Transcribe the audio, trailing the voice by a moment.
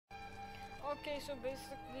Okay, so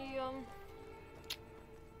basically,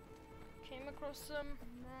 came across them.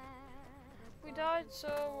 We died,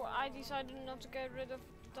 so I decided not to get rid of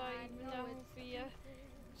die even now fear.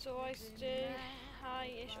 So I stay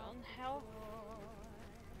high-ish on health.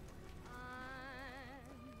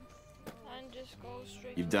 And just go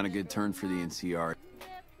straight. You've done a good turn for the NCR.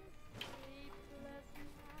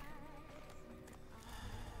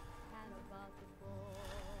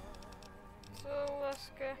 So let's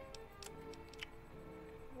get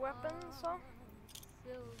weapons on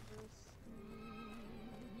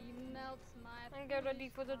and get ready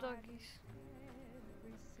for the doggies.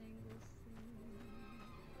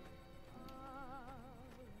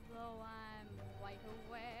 Though I'm quite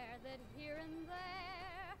aware that here and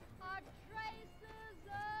there are traces of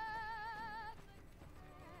the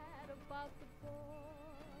cat about the boy.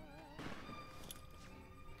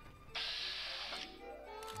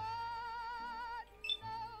 Lord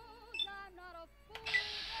knows I'm not a fool girl.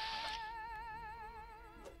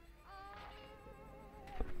 I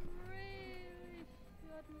really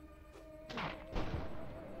shouldn't.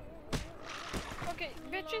 Okay,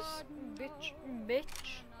 bitches, bitch.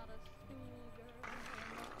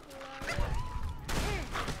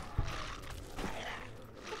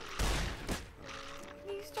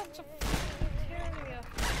 These dogs are tearing me up.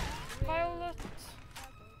 Violet.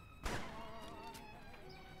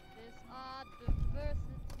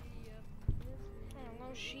 Oh no,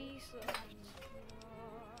 she's left.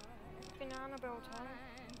 It's been Annabelle time.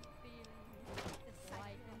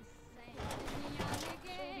 Sorry,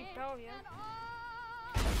 Belle, yeah.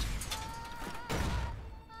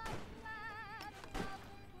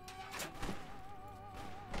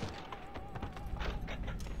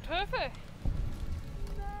 Perfect.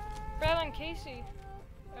 Better than Casey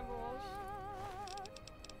ever was.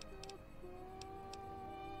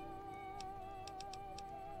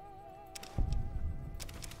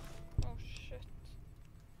 Oh shit.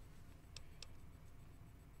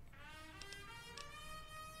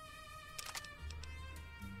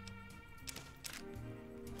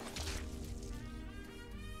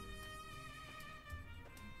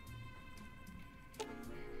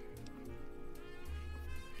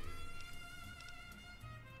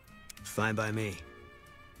 Fine by me.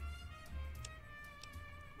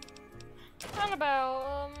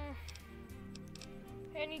 Annabelle,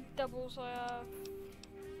 any doubles I have.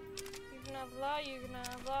 You can have that, you can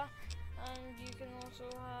have that, and you can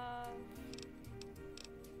also have...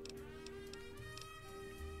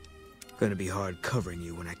 Gonna be hard covering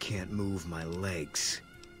you when I can't move my legs.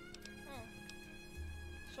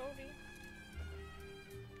 Sorry.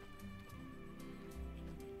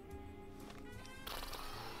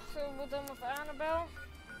 So we're done with Annabelle.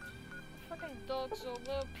 Fucking dogs are a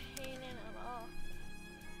little pain in it all.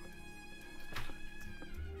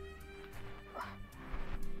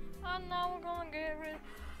 And now we're gonna get rid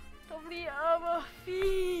of the other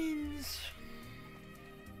fiends.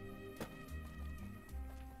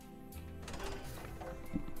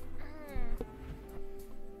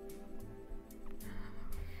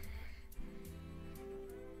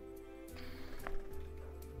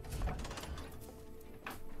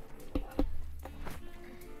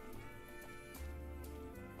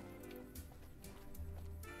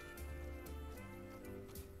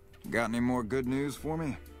 Got any more good news for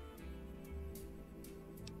me?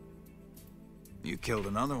 You killed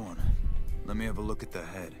another one. Let me have a look at the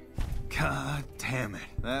head. God damn it.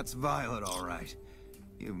 That's Violet, all right.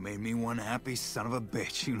 You made me one happy son of a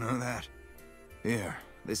bitch, you know that? Here,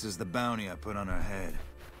 this is the bounty I put on her head.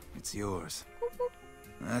 It's yours.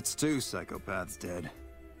 That's 2 psychopaths dead.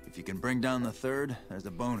 If you can bring down the 3rd, there's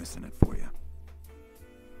a bonus in it for you.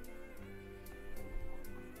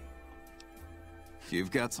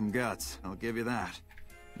 You've got some guts, I'll give you that.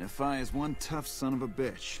 Nephi is one tough son of a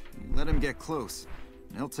bitch. You let him get close,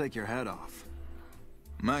 and he'll take your head off.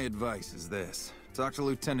 My advice is this. Talk to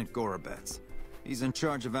Lieutenant Gorobets. He's in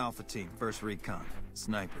charge of Alpha Team, 1st Recon,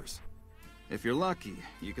 snipers. If you're lucky,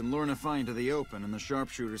 you can lure Nephi into the open and the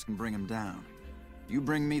sharpshooters can bring him down. You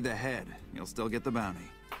bring me the head, you'll still get the bounty.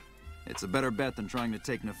 It's a better bet than trying to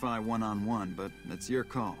take Nephi one-on-one, but it's your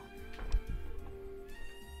call.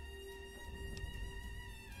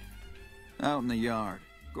 Out in the yard.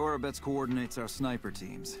 Gorobets coordinates our sniper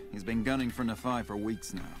teams. He's been gunning for Nephi for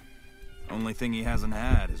weeks now. Only thing he hasn't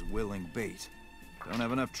had is willing bait. Don't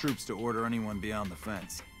have enough troops to order anyone beyond the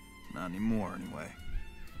fence. Not anymore, anyway.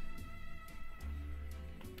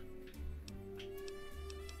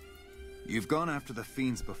 You've gone after the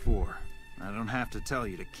fiends before. I don't have to tell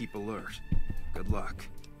you to keep alert. Good luck.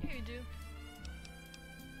 Yeah, you do.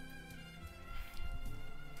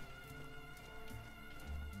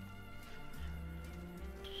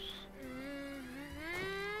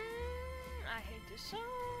 this on,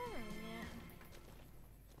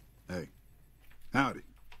 yeah. Hey. Howdy.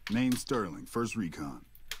 Name's Sterling, First Recon.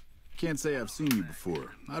 Can't say I've seen you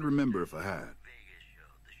before. I'd remember if I had.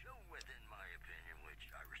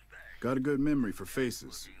 Got a good memory for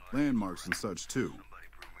faces, landmarks and such too.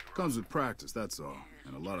 Comes with practice, that's all,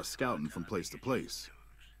 and a lot of scouting from place to place.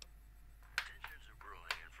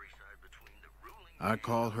 I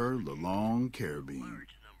call her the Long Carabine.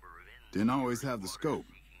 Didn't always have the scope.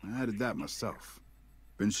 I added that myself.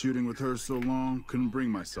 Been shooting with her so long, couldn't bring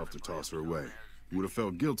myself to toss her away. Would have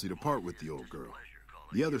felt guilty to part with the old girl.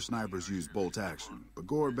 The other snipers used bolt action, but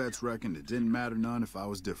Gorbets reckoned it didn't matter none if I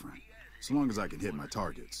was different, so long as I could hit my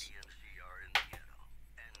targets.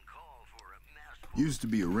 Used to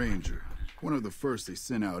be a ranger, one of the first they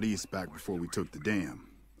sent out east back before we took the dam.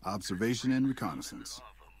 Observation and reconnaissance.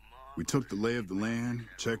 We took the lay of the land,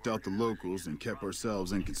 checked out the locals, and kept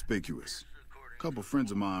ourselves inconspicuous. A couple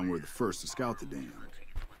friends of mine were the first to scout the dam.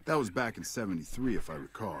 That was back in '73, if I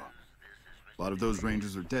recall. A lot of those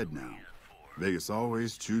rangers are dead now. Vegas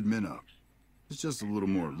always chewed men up. It's just a little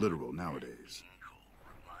more literal nowadays.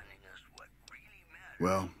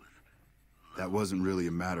 Well, that wasn't really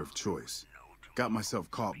a matter of choice. Got myself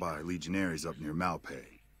caught by legionaries up near Malpay.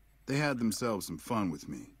 They had themselves some fun with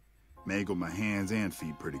me. Mangled my hands and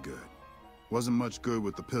feet pretty good. Wasn't much good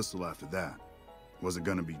with the pistol after that. Wasn't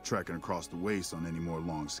gonna be trekking across the waste on any more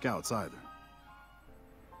long scouts either.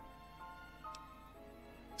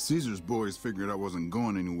 Caesar's boys figured I wasn't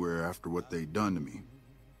going anywhere after what they'd done to me.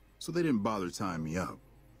 So they didn't bother tying me up.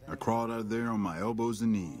 I crawled out of there on my elbows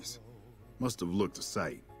and knees. Must have looked a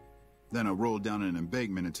sight. Then I rolled down an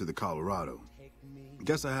embankment into the Colorado.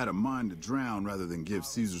 Guess I had a mind to drown rather than give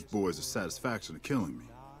Caesar's boys the satisfaction of killing me.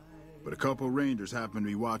 But a couple rangers happened to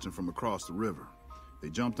be watching from across the river. They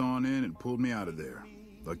jumped on in and pulled me out of there.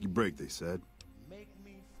 Lucky break, they said.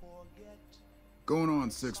 Going on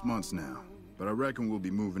 6 months now, but I reckon we'll be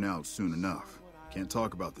moving out soon enough. Can't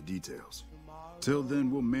talk about the details. Till then,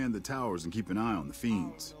 we'll man the towers and keep an eye on the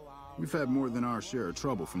fiends. We've had more than our share of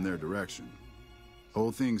trouble from their direction.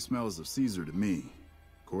 Whole thing smells of Caesar to me.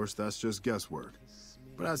 Of course, that's just guesswork.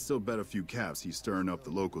 But I'd still bet a few caps he's stirring up the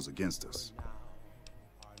locals against us.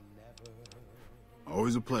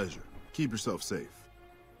 Always a pleasure. Keep yourself safe.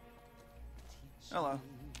 Hello.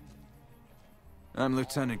 I'm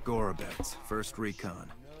Lieutenant Gorobets, 1st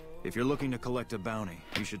Recon. If you're looking to collect a bounty,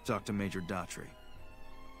 you should talk to Major Daughtry.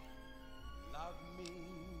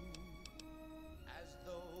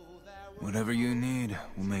 Whatever you need,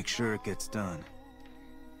 we'll make sure it gets done.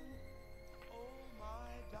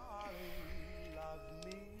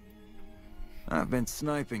 I've been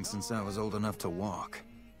sniping since I was old enough to walk.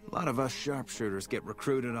 A lot of us sharpshooters get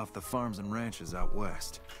recruited off the farms and ranches out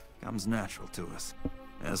west. Comes natural to us.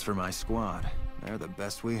 As for my squad, they're the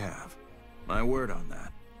best we have. My word on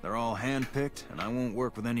that. They're all hand-picked, and I won't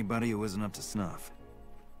work with anybody who isn't up to snuff.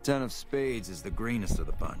 Ten of Spades is the greenest of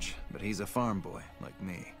the bunch, but he's a farm boy, like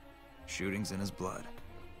me. Shooting's in his blood.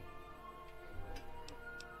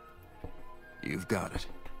 You've got it.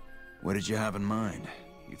 What did you have in mind?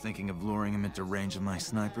 You thinking of luring him into range of my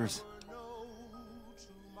snipers?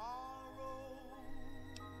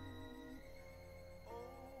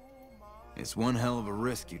 It's one hell of a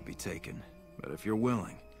risk you'd be taking, but if you're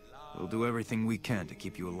willing, we'll do everything we can to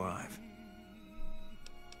keep you alive.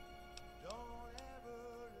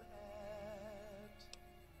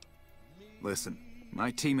 Listen, my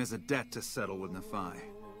team has a debt to settle with Nephi.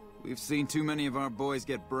 We've seen too many of our boys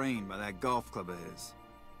get brained by that golf club of his.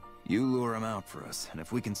 You lure him out for us, and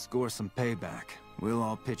if we can score some payback, we'll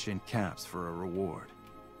all pitch in caps for a reward.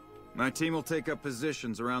 My team will take up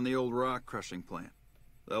positions around the old rock crushing plant.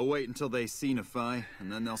 They'll wait until they see Nephi, and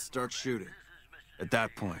then they'll start shooting. At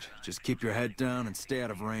that point, just keep your head down and stay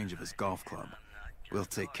out of range of his golf club. We'll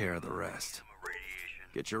take care of the rest.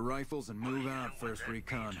 Get your rifles and move out, 1st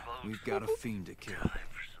Recon. We've got a fiend to kill.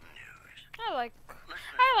 I like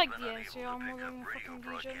the NCR more than the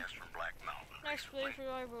fucking Legion. Next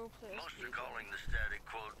playthrough I will play as Legion. Calling the static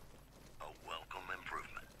quote a welcome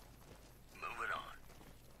improvement. Moving on.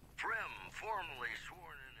 Prim, formerly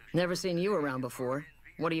sworn in. Never seen you around before.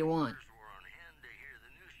 What do you want?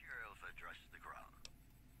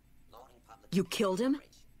 You killed him?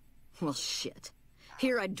 Well, shit.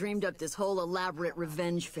 Here I dreamed up this whole elaborate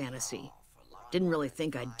revenge fantasy. Didn't really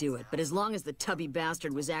think I'd do it, but as long as the tubby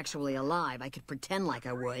bastard was actually alive, I could pretend like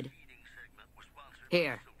I would.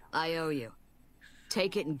 Here, I owe you.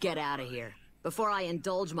 Take it and get out of here, before I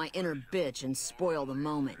indulge my inner bitch and spoil the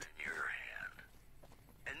moment.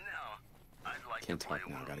 Can't talk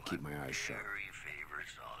now, gotta keep my eyes shut.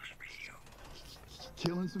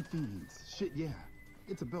 Killing some fiends. Shit, yeah.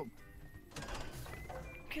 It's a belt.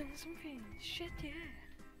 Killing some fiends. Shit, yeah.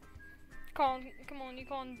 Can't. Come on, you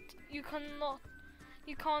can't. You cannot.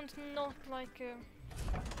 You can't not like.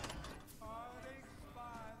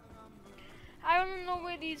 I don't know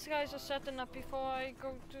where these guys are setting up before I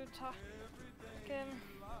go to attack him.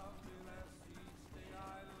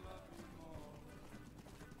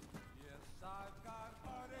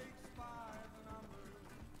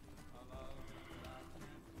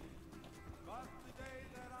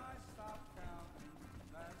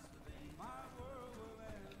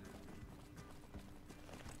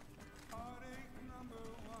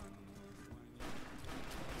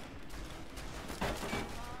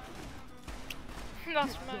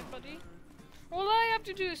 That's my buddy. All I have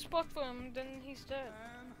to do is spot for him, then he's dead.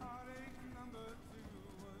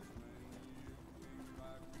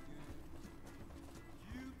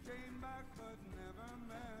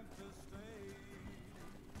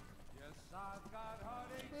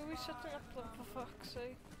 Where are we setting up for fuck's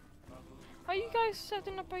sake? Are you guys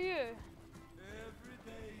setting up by you?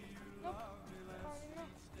 Nope. Apparently not.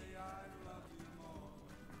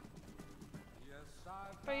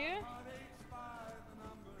 By you?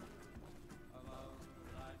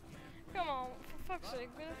 Come on, for fuck's sake,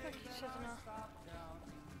 where the fuck are you setting up?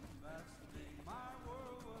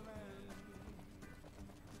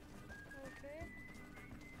 Okay.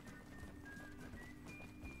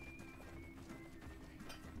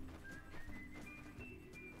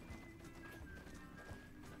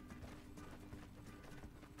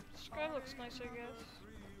 Sky looks nice, I guess.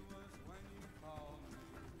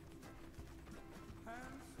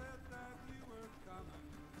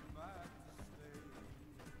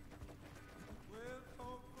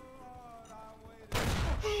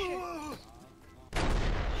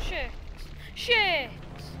 Shit. Shit!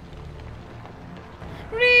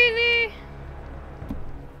 Really?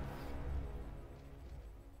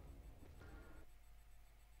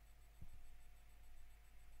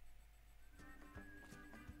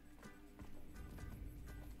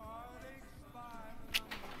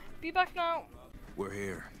 Be back now. We're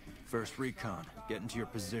here. First recon. Get into your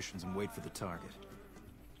positions and wait for the target.